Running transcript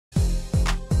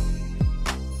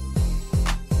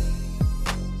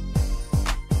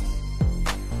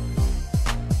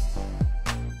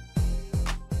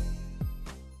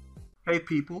Hey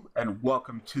people, and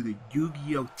welcome to the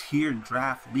Yu-Gi-Oh! Tier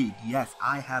Draft League. Yes,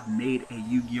 I have made a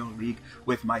Yu-Gi-Oh! League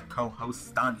with my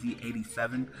co-host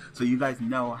Stanzi87, so you guys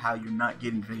know how you're not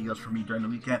getting videos from me during the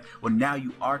weekend. Well, now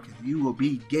you are, because you will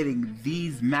be getting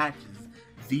these matches,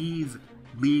 these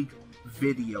league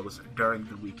videos during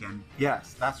the weekend.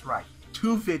 Yes, that's right.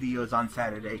 2 videos on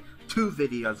Saturday, 2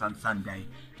 videos on Sunday,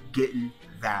 getting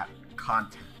that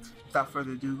content. Without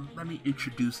further ado, let me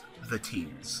introduce the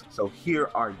teams. So here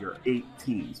are your 8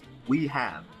 teams. We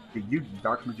have the Yugi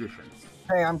Dark Magicians.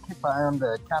 Hey, I'm Kaiba. I'm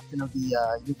the captain of the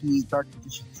Yugi Dark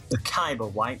Magicians. The Kaiba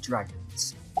White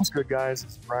Dragons. What's good, guys?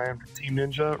 It's Brian from Team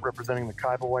Ninja, representing the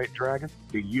Kaiba White Dragon.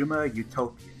 The Yuma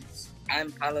Utopians.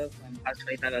 I'm Paolo from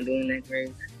Lunar,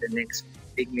 the next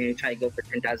big man try to go for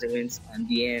 10,000 wins on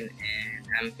the end, and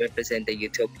I'm representing the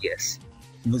Utopians.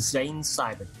 The Zane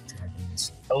Cyber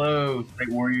Dragons. Hello, Straight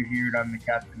Warrior here, and I'm the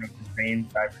captain of the Zane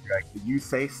Cyber Dragon. The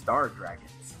Yusei Star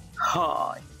Dragons.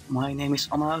 Hi, my name is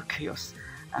Yugioh,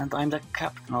 and I'm the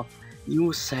captain of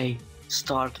Yusei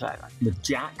Star Dragon. The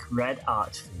Jack Red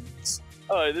Archfiends.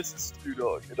 Hi, this is Stu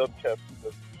Dog, and I'm captain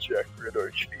of the Jack Red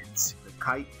Archfiends. The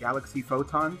Kite Galaxy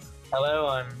Photons. Hello,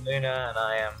 I'm Lunar, and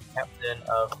I am captain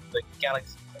of the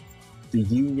Galaxy. The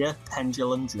Yuya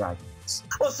Pendulum Dragons.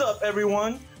 What's up,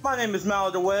 everyone? My name is Maou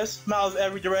of the West. Mau's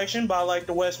every direction, but I like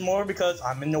the West more because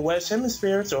I'm in the West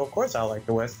Hemisphere, so of course I like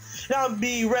the West. And I'll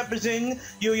be representing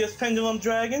Yuya's Pendulum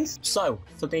Dragons. So,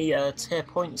 for the tier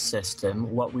point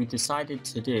system, what we decided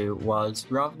to do was,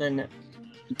 rather than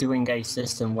doing a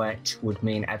system which would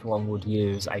mean everyone would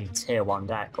use a tier 1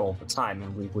 deck all the time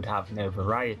and we would have no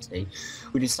variety,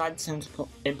 we decided to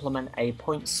implement a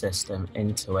point system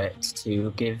into it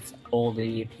to give all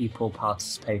the people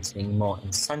participating more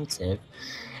incentive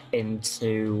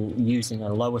into using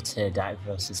a lower tier deck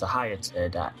versus a higher tier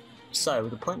deck. So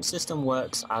the point system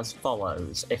works as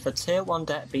follows. If a tier 1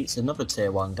 deck beats another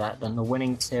tier 1 deck, then the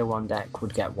winning tier 1 deck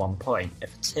would get 1 point.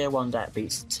 If a tier 1 deck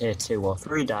beats a tier 2 or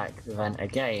 3 deck, then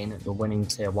again, the winning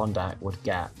tier 1 deck would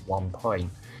get 1 point.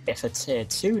 If a tier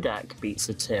 2 deck beats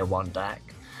a tier 1 deck,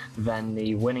 then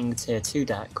the winning tier 2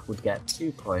 deck would get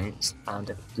 2 points, and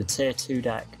if the tier 2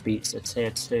 deck beats a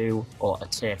tier 2 or a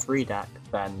tier 3 deck,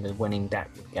 then the winning deck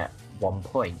would get 1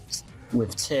 point.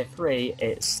 With tier 3,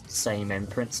 it's the same in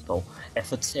principle.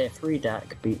 If a tier 3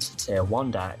 deck beats a tier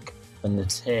 1 deck, then the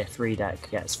tier 3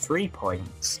 deck gets 3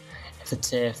 points. If a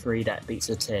tier 3 deck beats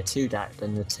a tier 2 deck,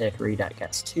 then the tier 3 deck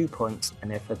gets 2 points,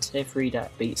 and if a tier 3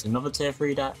 deck beats another tier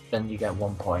 3 deck, then you get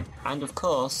 1 point. And of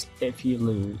course, if you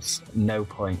lose, no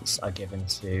points are given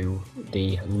to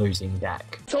the losing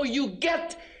deck. So you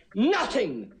get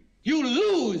nothing! You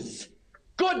lose!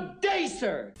 Good day,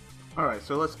 sir! Alright,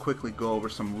 so let's quickly go over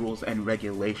some rules and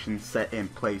regulations set in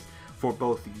place for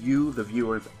both you, the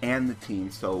viewers, and the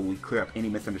team, so we clear up any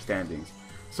misunderstandings.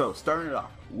 So, starting it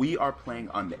off, we are playing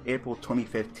on the April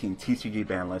 2015 TCG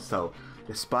Banlist, so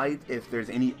despite if there's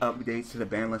any updates to the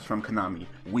banlist from Konami,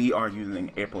 we are using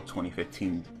April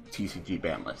 2015 TCG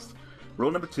Banlist.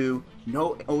 Rule number 2,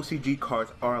 no OCG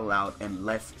cards are allowed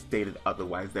unless stated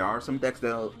otherwise. There are some decks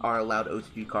that are allowed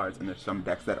OCG cards, and there's some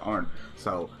decks that aren't,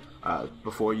 so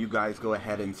before you guys go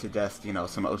ahead and suggest, some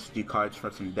OCG cards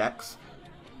for some decks,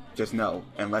 just know,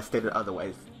 unless stated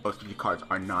otherwise, OCG cards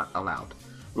are not allowed.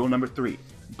 Rule number 3,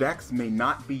 decks may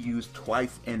not be used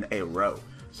twice in a row.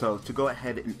 So to go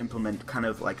ahead and implement kind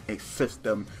of like a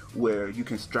system where you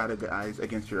can strategize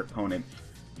against your opponent,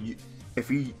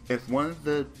 if one of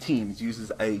the teams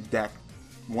uses a deck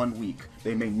 1 week,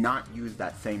 they may not use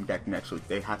that same deck next week.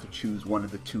 They have to choose one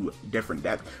of the 2 different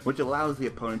decks, which allows the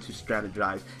opponent to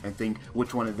strategize and think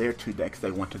which one of their 2 decks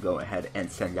they want to go ahead and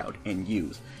send out and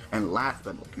use. And last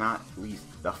but not least,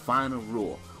 the final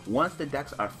rule. Once the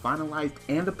decks are finalized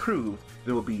and approved,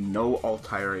 there will be no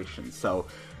alterations. So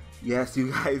yes,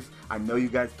 you guys, I know you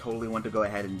guys totally want to go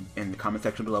ahead and in the comment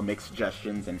section below make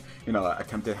suggestions and,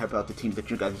 attempt to help out the teams that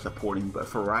you guys are supporting, but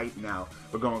for right now,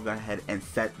 we're going to go ahead and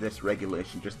set this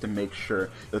regulation just to make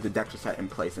sure that the decks are set in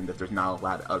place and that there's not a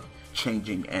lot of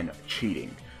changing and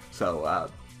cheating. So,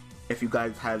 if you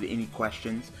guys have any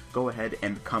questions, go ahead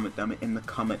and comment them in the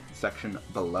comment section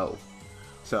below.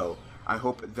 So, I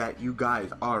hope that you guys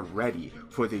are ready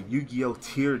for the Yu-Gi-Oh!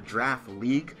 Tier Draft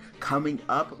League. Coming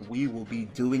up, we will be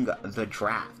doing the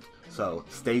draft, so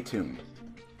stay tuned.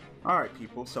 Alright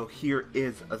people, so here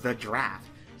is the draft.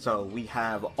 So we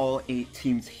have all 8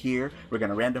 teams here. We're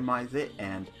going to randomize it,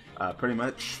 and pretty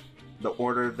much the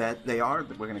order that they are,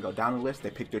 we're going to go down the list,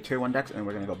 they pick their tier 1 decks, and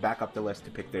we're going to go back up the list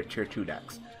to pick their tier 2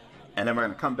 decks. And then we're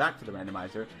going to come back to the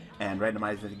randomizer and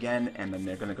randomize it again, and then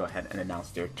they're going to go ahead and announce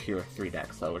their tier 3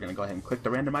 deck. So we're going to go ahead and click the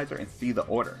randomizer and see the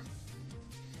order.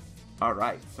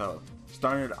 Alright, so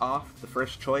starting it off, the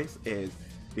first choice is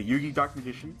the Yugi Dark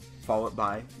Magicians, followed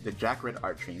by the Jack Red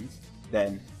Archfiends,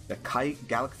 then the Kite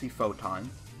Galaxy Photons,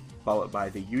 followed by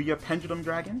the Yuya Pendulum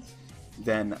Dragons,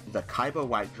 then the Kaiba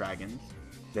White Dragons,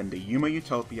 then the Yuma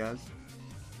Utopias,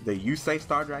 the Yusei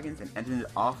Star Dragons, and ending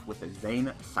it off with the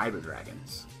Zane Cyber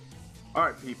Dragons.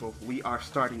 Alright people, we are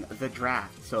starting the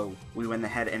draft, so we went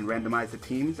ahead and randomized the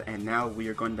teams, and now we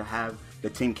are going to have the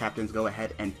team captains go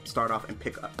ahead and start off and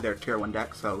pick up their Tier 1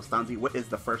 deck. So Stanzi, what is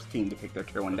the first team to pick their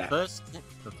Tier 1 deck?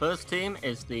 The first team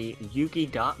is the Yugi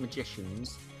Dark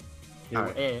Magicians, who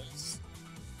is...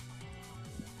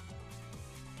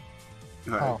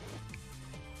 Alright. Oh.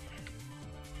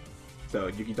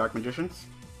 So, Yugi Dark Magicians?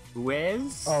 Who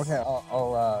is... Okay,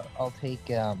 I'll take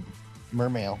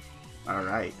Mermail.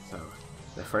 Alright, so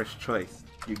the first choice,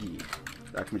 Yugi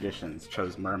Dark Magicians,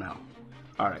 chose Mermail.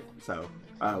 Alright, so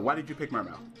why did you pick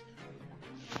Mermail?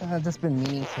 I've just been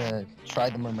meaning to try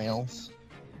the Mermails.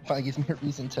 Probably gives me a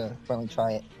reason to finally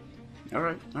try it.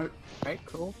 Alright. Alright,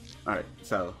 cool. Alright,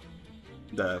 so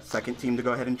the second team to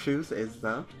go ahead and choose is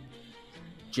the...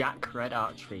 Jack Red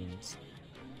Archfiends.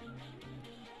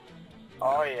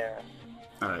 Oh yeah.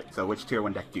 Alright, so which Tier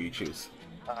 1 deck do you choose?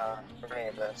 Burning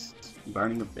Abyss.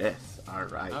 Burning Abyss,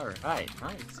 alright. Alright,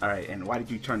 nice. Alright, and why did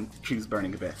you choose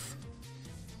Burning Abyss?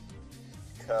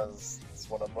 Because it's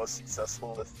what I'm most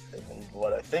successful with, and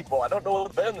what I think. Well, I don't know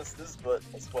what the Banlist is, but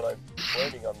it's what I'm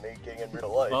planning on making in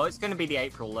real life. Well, it's going to be the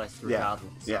April list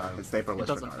regardless. Yeah, so it's the April it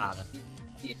list doesn't regardless.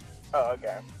 matter. Oh,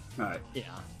 okay. Alright.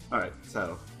 Yeah. Alright,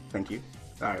 so thank you.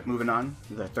 Alright, moving on.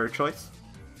 The third choice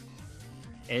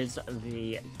is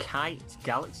the Kite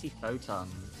Galaxy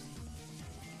Photons.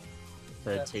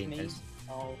 Third team is...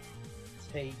 I'll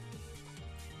play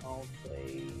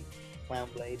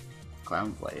ClownBlade.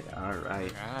 ClownBlade,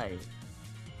 alright. Right.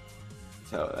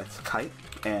 So that's Kite.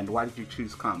 And why did you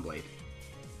choose ClownBlade?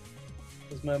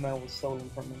 Because Mermail was stolen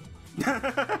from me.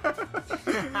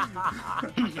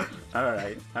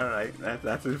 Alright.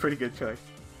 That's a pretty good choice.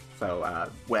 So,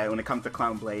 when it comes to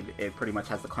ClownBlade, it pretty much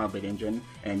has the ClownBlade engine,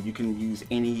 and you can use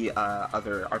any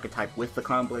other archetype with the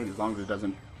ClownBlade as long as it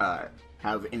doesn't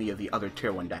have any of the other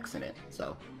Tier 1 decks in it.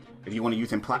 So, if you want to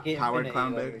use powered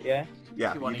ClownBlade, yeah,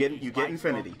 you get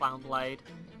Infinity. ClownBlade.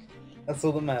 That's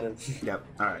all that matters. Yep.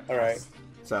 Alright. Alright.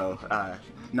 So,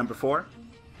 number 4.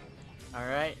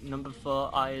 Alright, number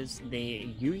 4 is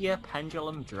the Yuya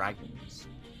Pendulum Dragons.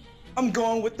 I'm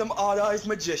going with them odd-eyes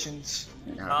magicians.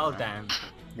 Oh, damn.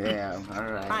 Yeah,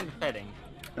 alright. Kind of fitting.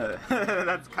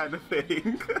 That's kind of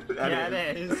fitting.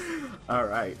 It is.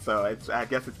 Alright, so I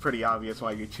guess it's pretty obvious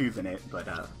why you're choosing it, but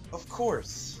Of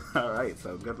course. Alright,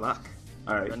 so good luck.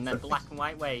 Alright. And then black and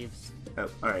white waves. Oh,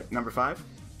 alright, number 5?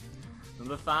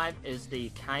 Number 5 is the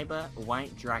Kaiba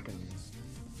White Dragons.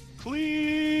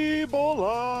 Fleebola!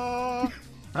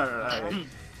 Alright.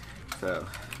 So,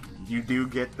 you do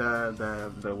get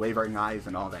the wavering eyes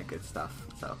and all that good stuff,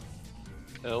 so.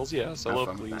 Hells yes, I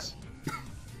love please.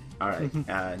 Alright,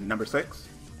 number 6?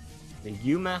 The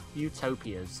Yuma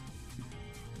Utopias.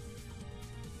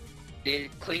 The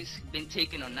Queen's been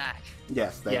taken or not?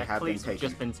 Yes, they have been taken.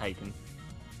 Just been taken.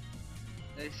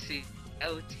 Let's see.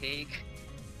 I would take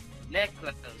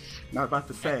Nekroz. Not about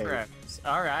to say. Nekroz.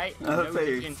 Alright. I was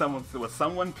say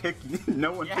someone picked.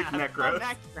 No one picked Nekroz.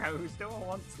 Nekroz. No one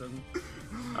wants them.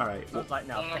 Alright. I was like,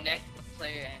 no. I'm a Nekroz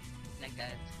player and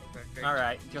Nekroz.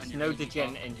 Alright, just no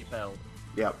Degen in your build.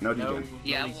 Yep, no Degen.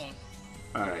 Yeah, I won't.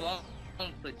 Alright. I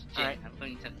won't put Degen. I'm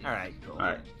putting something. Alright, cool.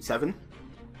 Alright, 7?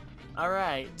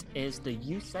 Alright, is the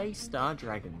Yusei Star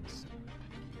Dragons.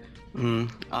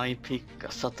 I pick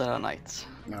Satellarknights.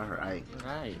 Alright.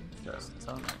 Right,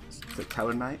 Satellarknights.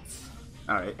 Satellarknights?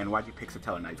 Alright, and why'd you pick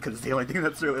Satellarknights? Because it's the only thing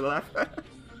that's really left.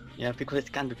 Yeah, because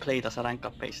it can be played as a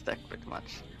rank-up based deck pretty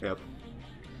much. Yep.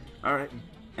 Alright,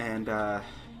 and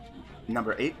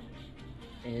number 8?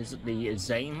 Is the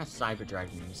Zane Cyber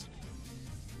Dragons.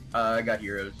 I got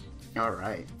Heroes.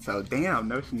 Alright, so damn,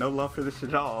 no love for the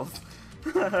Shadals.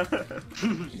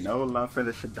 No love for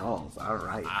the Shadals,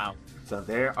 alright. Wow. So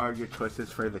there are your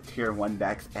choices for the Tier 1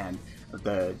 decks, and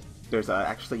there's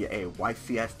actually a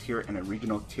YCS tier and a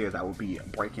regional tier that will be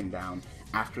breaking down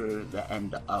after the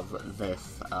end of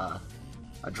this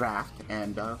draft,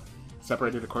 and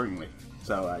separated accordingly.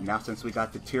 So now since we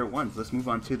got the Tier 1s, let's move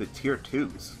on to the Tier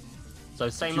 2s. So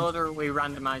same order, or we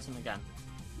randomize them again?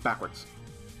 Backwards.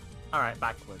 Alright,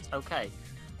 backwards. Okay.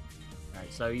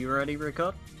 Alright, so you ready to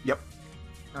record? Yep.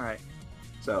 Alright.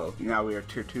 So now we are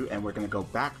Tier 2, and we're going to go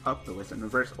back up the list in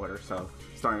reverse order. So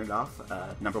starting it off,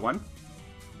 number 1.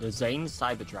 The Zane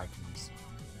Cyber Dragons.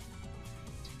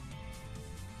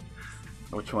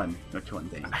 Which one,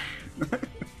 Zane?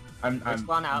 Which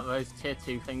one out of those tier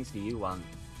 2 things do you want?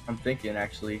 I'm thinking,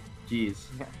 actually. Jeez.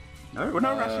 No, we're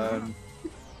not rushing.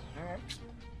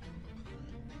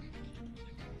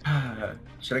 Alright.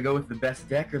 Should I go with the best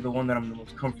deck or the one that I'm the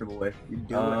most comfortable with? You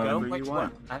do whatever you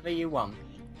want. Whatever you want.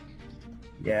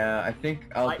 Yeah, I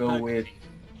think I'll go with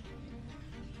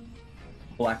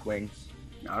Black Wings.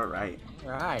 Alright.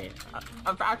 Right.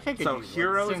 I figured so you would,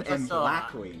 heroes since I and saw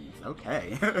Black that. Wings.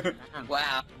 Okay.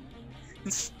 Wow.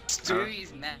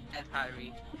 Stewie's mad,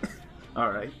 Harry.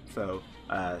 Alright, so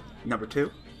number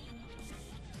 2.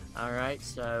 Alright,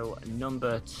 so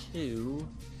number 2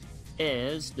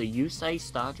 is the Yusei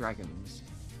Star Dragons.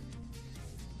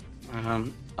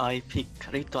 I pick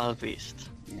Ritual Beast.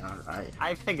 Alright.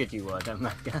 I figured you would,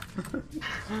 Omega.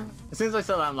 As soon as I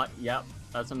saw that, I'm like, yep,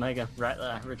 that's Omega right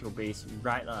there. Ritual Beast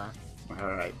right there.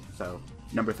 Alright, so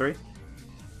number 3?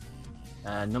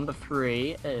 Number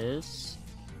 3 is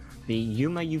the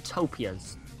Yuma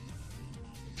Utopias.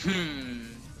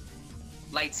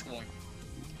 Lightsworn.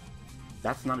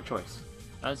 That's not a choice.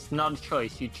 That's not a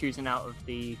choice. You're choosing out of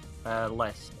the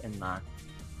list in there.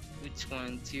 Which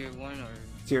one? Tier 1 or?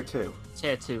 Tier 2.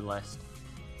 Tier 2 list.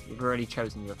 You've already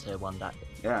chosen your tier 1 deck.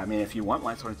 Yeah, I mean, if you want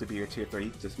Lightsworn to be your tier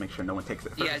 3, just make sure no one takes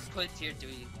it first. Yeah, put tier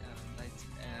 3.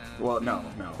 Well, no.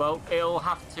 Well, it'll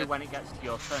have to when it gets to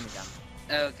your turn again.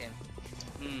 Okay.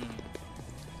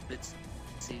 Let's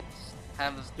see.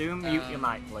 Do mute your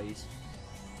mic, please.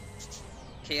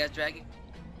 Chaos Dragon.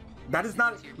 That is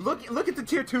not. Look at the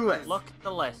tier 2 list. Look at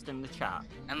the list in the chat.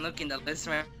 I'm looking at the list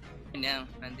right now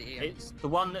on the air. It's the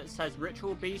one that says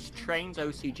Ritual Beast, Trains,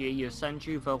 OCG,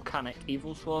 Yosenju, Volcanic,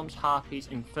 Evilswarms, Harpies,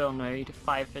 Infernoid,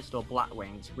 Fire Fist, or Black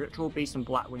Wings. Ritual Beast and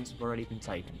Black Wings have already been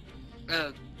taken. Oh,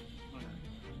 hold on.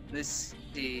 Let's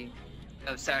see.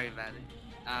 Oh, sorry about it.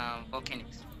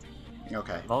 Volcanics.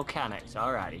 Okay. Volcanics,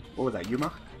 alrighty. What was that,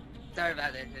 Yuma? Sorry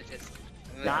about it.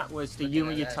 That was the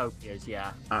Yuma Utopias,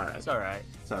 yeah. Alright. It's alright.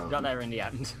 So got there in the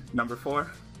end. Number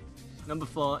 4? Number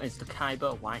 4 is the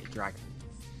Kaiba White Dragon.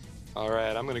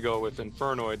 Alright, I'm gonna go with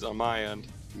Infernoids on my end.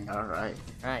 Alright.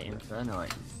 Right,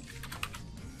 Infernoid.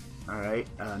 Alright,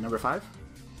 number 5?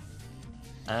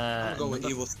 I'll go with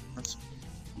Evilswarms.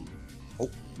 Oh,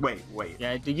 wait.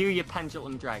 Yeah, the Yuya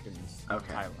Pendulum Dragons.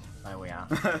 Okay. There we are.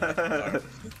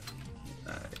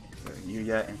 Alright, so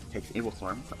Yuya takes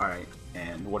Evilswarms. Alright,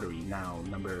 and what are we now?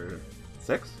 Number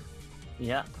 6?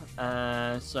 Yep.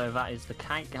 So that is the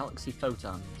Kite Galaxy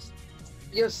Photons.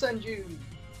 Yosenju!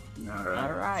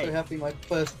 Alright. So happy my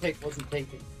first pick wasn't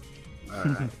taken.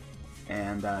 Alright.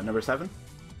 And number 7?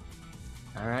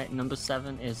 Alright, number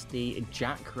 7 is the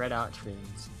Jack Red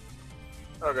Archfiends.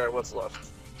 Okay, what's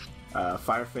left?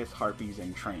 Fire Fist, Harpies,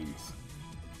 and Trains.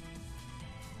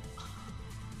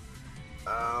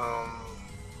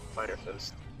 Fire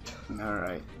Fist.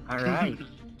 Alright. Alright.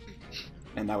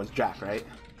 And that was Jack, right?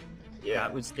 Yeah.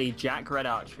 That was the Jack Red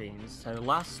Archfiends. So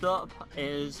last up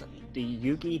is the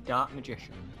Yugi Dark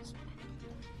Magicians.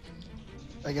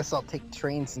 I guess I'll take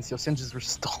Train since Yosenju's were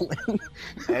stolen.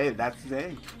 Hey, that's the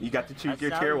thing. You got to choose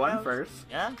your tier 1 first.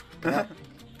 Yeah?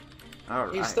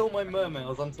 Alright. You stole my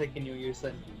mermails, I'm taking your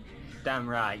Yosenju. Damn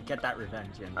right, get that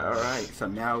revenge in. Alright, so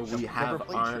now we have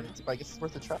our... Trains, but I guess it's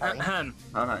worth a try.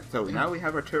 Alright, so now we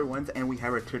have our tier 1s and we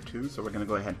have our tier 2s, so we're going to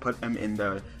go ahead and put them in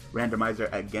the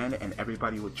randomizer again, and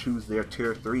everybody will choose their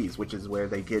tier 3s, which is where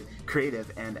they get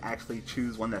creative and actually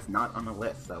choose one that's not on the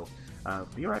list, so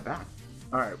be right back.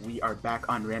 Alright, we are back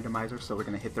on randomizer, so we're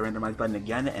going to hit the randomize button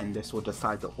again, and this will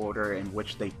decide the order in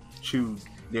which they choose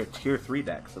their tier 3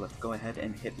 deck. So let's go ahead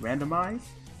and hit randomize.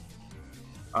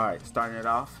 Alright, starting it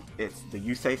off, it's the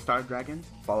Yusei Star Dragons,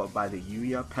 followed by the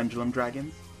Yuya Pendulum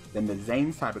Dragons, then the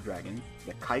Zane Cyber Dragons,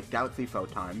 the Kite Galaxy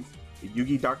Photons, the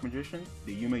Yugi Dark Magicians,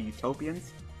 the Yuma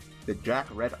Utopians, the Jack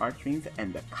Red Archfiends,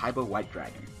 and the Kaiba White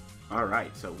Dragon.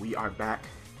 Alright, so we are back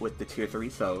with the tier 3,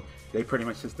 so they pretty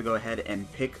much just to go ahead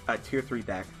and pick a tier 3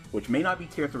 deck, which may not be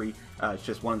tier 3, it's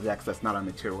just one of the decks that's not on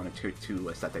the tier 1 or tier 2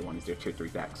 list that they want is their tier 3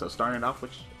 deck. So starting it off,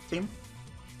 which team?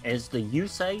 Is the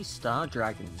Yusei Star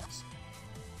Dragons.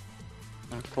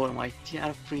 And for my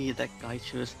tier 3 deck, I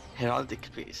choose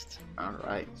Heraldic Beast.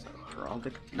 Alright, so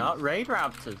Heraldic Beast. Not Raid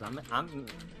Raptors, I'm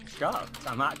shocked.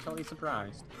 I'm actually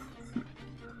surprised.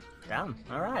 Damn,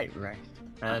 alright, Ray.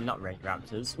 Not Raid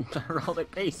Raptors.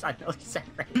 Heraldic Beast, I nearly said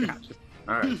Raid Raptors.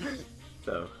 Alright,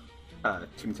 so,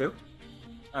 team 2?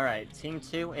 Alright, team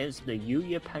 2 is the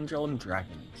Yuya Pendulum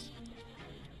Dragons.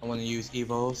 I want to use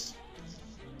Evos.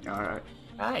 Alright.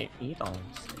 Right,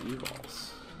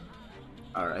 Evils.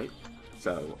 Alright,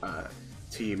 so,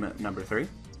 team number 3?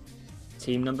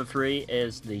 Team number 3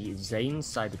 is the Zane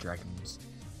Cyber Dragons.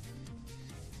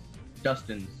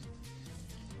 Dustin's.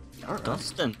 Alright.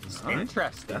 Dustin's. Alright.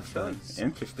 Interesting Dustin's. choice.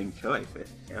 Interesting choice.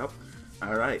 Yep.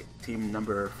 Alright, team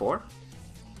number 4.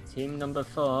 Team number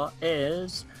 4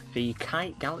 is the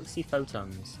Kite Galaxy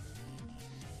Photons.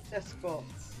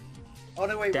 Despots. Oh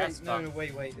no, wait. There's no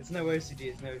OCG, it's no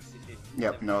OCG.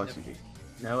 Yep, no OCG.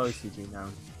 No OCG, no.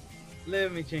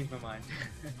 Let me change my mind.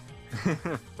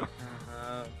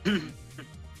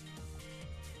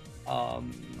 I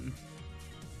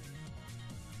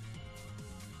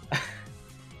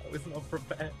was not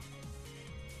prepared.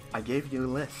 I gave you a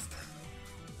list.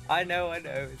 I know,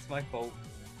 it's my fault.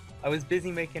 I was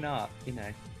busy making art, you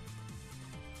know.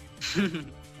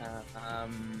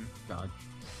 God.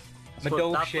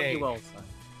 Madolche.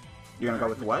 You're gonna go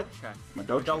with what?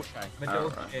 Madolche.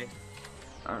 Madolche.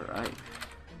 Alright.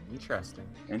 Interesting.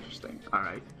 Interesting.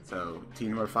 Alright, so team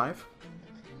number 5?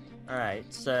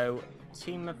 Alright, so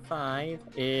team of 5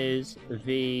 is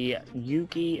the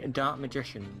Yugi Dark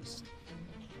Magicians.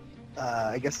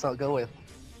 I guess I'll go with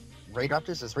Raid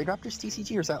Raptors. Is Raid Raptors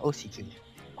TCG or is that OCG?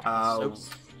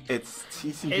 It's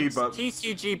TCG, It's but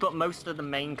TCG, but most of the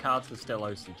main cards are still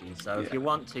OCG. So if you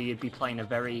want to, you'd be playing a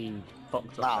very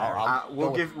fucked up area.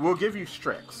 we'll give you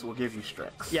Strix. We'll give you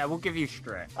Strix. Yeah, we'll give you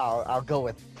Strix. I'll go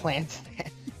with plants.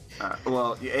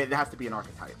 Well, it has to be an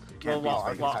archetype. It can't be a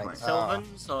straight plant.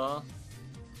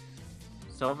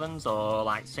 Sylvans or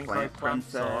like Synchro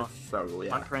Plants or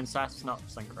Plant Princess, not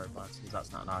Synchro Plants, because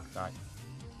that's not an archetype.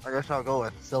 I guess I'll go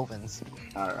with Sylvans.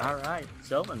 Alright,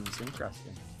 Sylvans,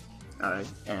 interesting. Alright,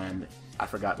 and I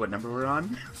forgot what number we're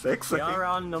on. 6? We are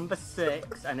on number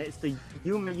 6, and it's the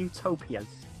Yuma Utopias.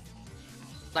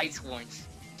 Lightsworn.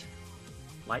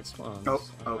 Lightsworn. Oh,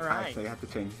 Alright. I actually have to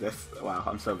change this. Wow,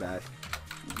 I'm so bad.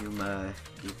 Yuma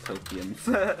Utopians.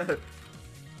 Alright,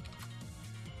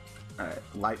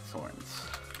 Lightsworns.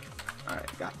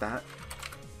 Alright, got that.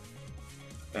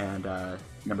 And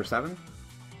number 7?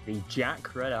 The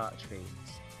Jack Red Archfiends.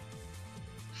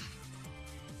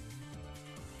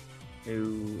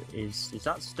 Who is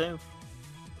that Stu?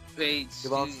 Wait, We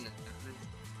lost.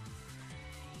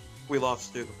 We lost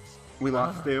Stu. We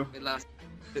lost Stu? We lost.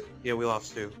 Yeah, we lost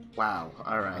Stu. Wow,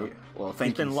 alright. Well,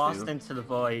 thank you, He's been lost into the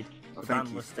void. Well,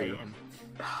 thank you, Stu.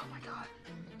 Oh my god.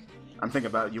 I'm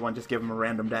thinking about, you want to just give him a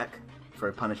random deck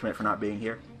for punishment for not being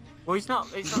here? Well, it's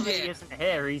not that he isn't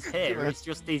here, he's here. It's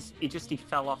just he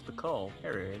fell off the call.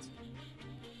 Here he is.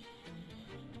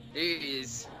 Here he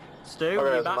is. Stu, Okay, are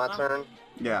you it's back my now? turn.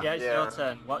 Yeah. Yeah, it's your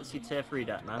turn. What's your tier 3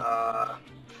 deck, man?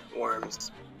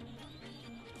 Worms.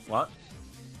 What?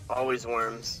 Always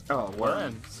worms. Oh,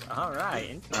 Worms. Alright,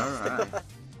 interesting. Alright.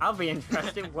 I'll be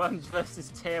interested. Worms versus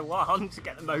tier 1 to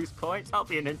get the most points. That'll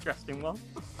be an interesting one.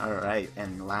 Alright,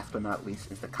 and last but not least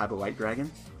is the Kaiba White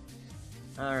Dragons.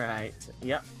 Alright,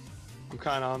 yep. I'm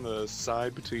kind of on the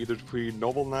side between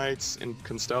Noble Knights and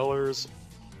Constellars.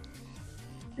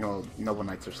 You know, Noble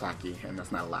Knights are Saki, and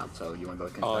that's not allowed, so you want to go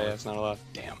with Constellars? Oh yeah, it's not allowed.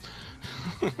 Damn.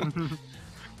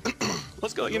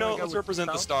 Let's go, let's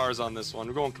represent the stars on this one.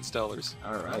 We're going Constellars.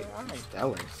 Alright,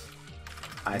 Constellars.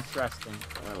 Interesting.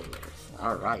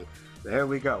 Alright, there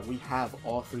we go. We have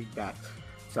all 3 decks.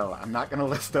 So I'm not going to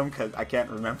list them because I can't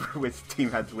remember which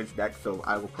team has which deck, so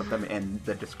I will put them in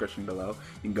the description below.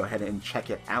 You can go ahead and check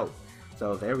it out.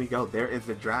 So there we go. There is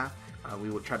the draft. We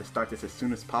will try to start this as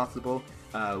soon as possible.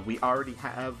 We already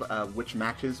have which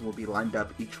matches will be lined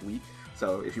up each week.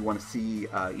 So if you want to see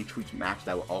each week's match,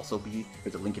 that will also be,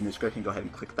 there's a link in the description. Go ahead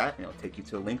and click that and it'll take you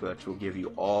to a link which will give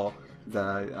you all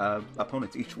the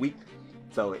opponents each week.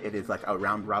 So it is like a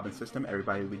round robin system.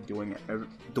 Everybody will be dueling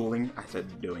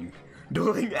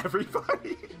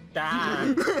everybody.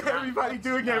 Damn. Everybody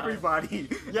doing everybody.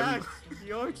 Yes,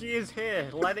 the orgy is here.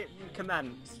 Let it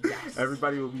commence. Yes.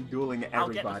 Everybody will be dueling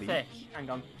everybody. I'll get the fish. Hang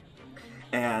on.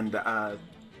 And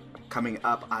coming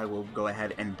up, I will go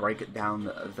ahead and break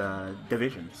down the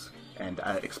divisions and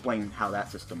explain how that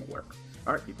system will work.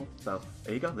 Alright, people. So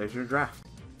there you go. There's your draft.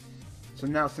 So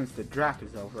now, since the draft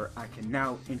is over, I can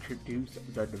now introduce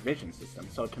the division system.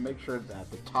 So to make sure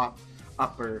that the top,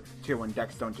 upper tier 1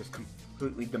 decks don't just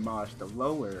completely demolish the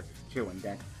lower tier 1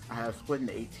 decks, I have split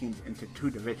the 8 teams into 2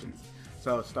 divisions.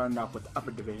 So starting off with the upper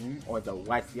division, or the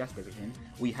YCS division,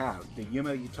 we have the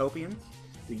Yuma Utopians,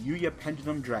 the Yuya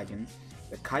Pendulum Dragons,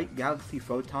 the Kite Galaxy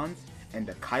Photons, and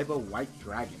the Kaiba White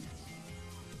Dragons.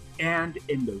 And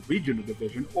in the regional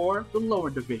division, or the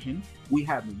lower division, we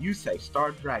have the Yusei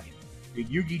Star Dragon, the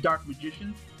Yugi Dark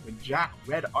Magicians, the Jack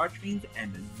Red Archfiends,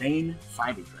 and the Zane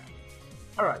Fighter Dragons.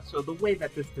 Alright, so the way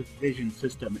that this division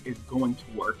system is going to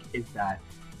work is that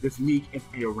this league is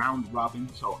a round robin,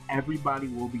 so everybody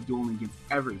will be dueling against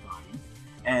everybody.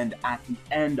 And at the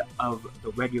end of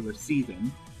the regular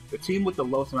season, the team with the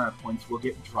lowest amount of points will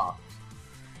get dropped.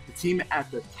 The team at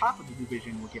the top of the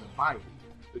division will get a bye week.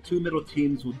 The two middle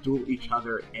teams will duel each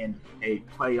other in a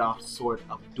playoff sort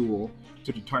of duel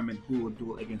to determine who will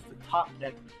duel against the top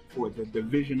deck for the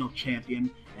divisional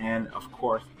champion, and of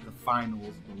course the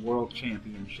finals, the world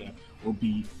championship, will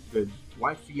be the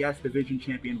YCS Division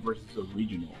champion versus the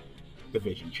regional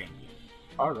division champion.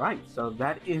 Alright, so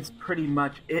that is pretty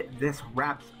much it. This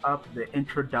wraps up the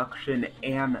introduction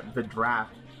and the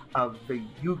draft of the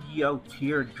Yu-Gi-Oh!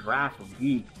 Tier Draft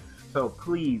League. So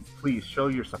please show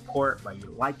your support by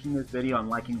liking this video and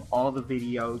liking all the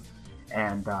videos,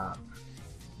 and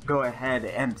go ahead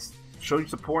and show your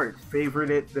support.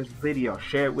 Favorite this video,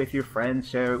 share it with your friends,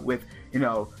 share it with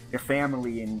your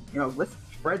family, and let's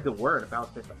spread the word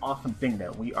about this awesome thing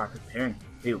that we are preparing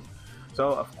to do. So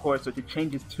of course, with the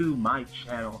changes to my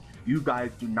channel, you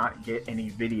guys do not get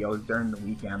any videos during the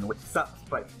weekend, which sucks.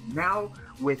 But now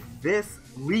with this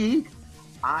league,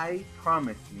 I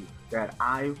promise you that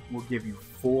I will give you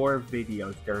 4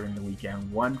 videos during the weekend,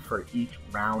 1 for each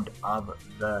round of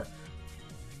the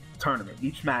tournament,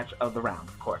 each match of the round,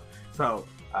 of course. So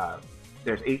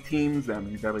there's 8 teams, that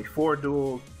means there'll be 4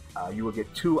 duels. You will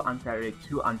get 2 on Saturday,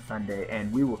 2 on Sunday,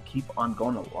 and we will keep on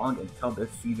going along until this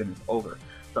season is over.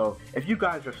 So if you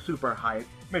guys are super hyped,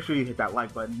 make sure you hit that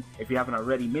like button. If you haven't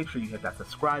already, make sure you hit that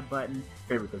subscribe button.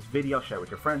 Favorite this video, share it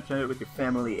with your friends, share it with your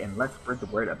family, and let's spread the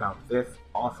word about this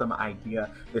awesome idea,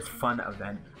 this fun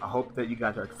event. I hope that you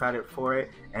guys are excited for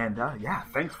it, and yeah,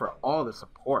 thanks for all the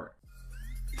support.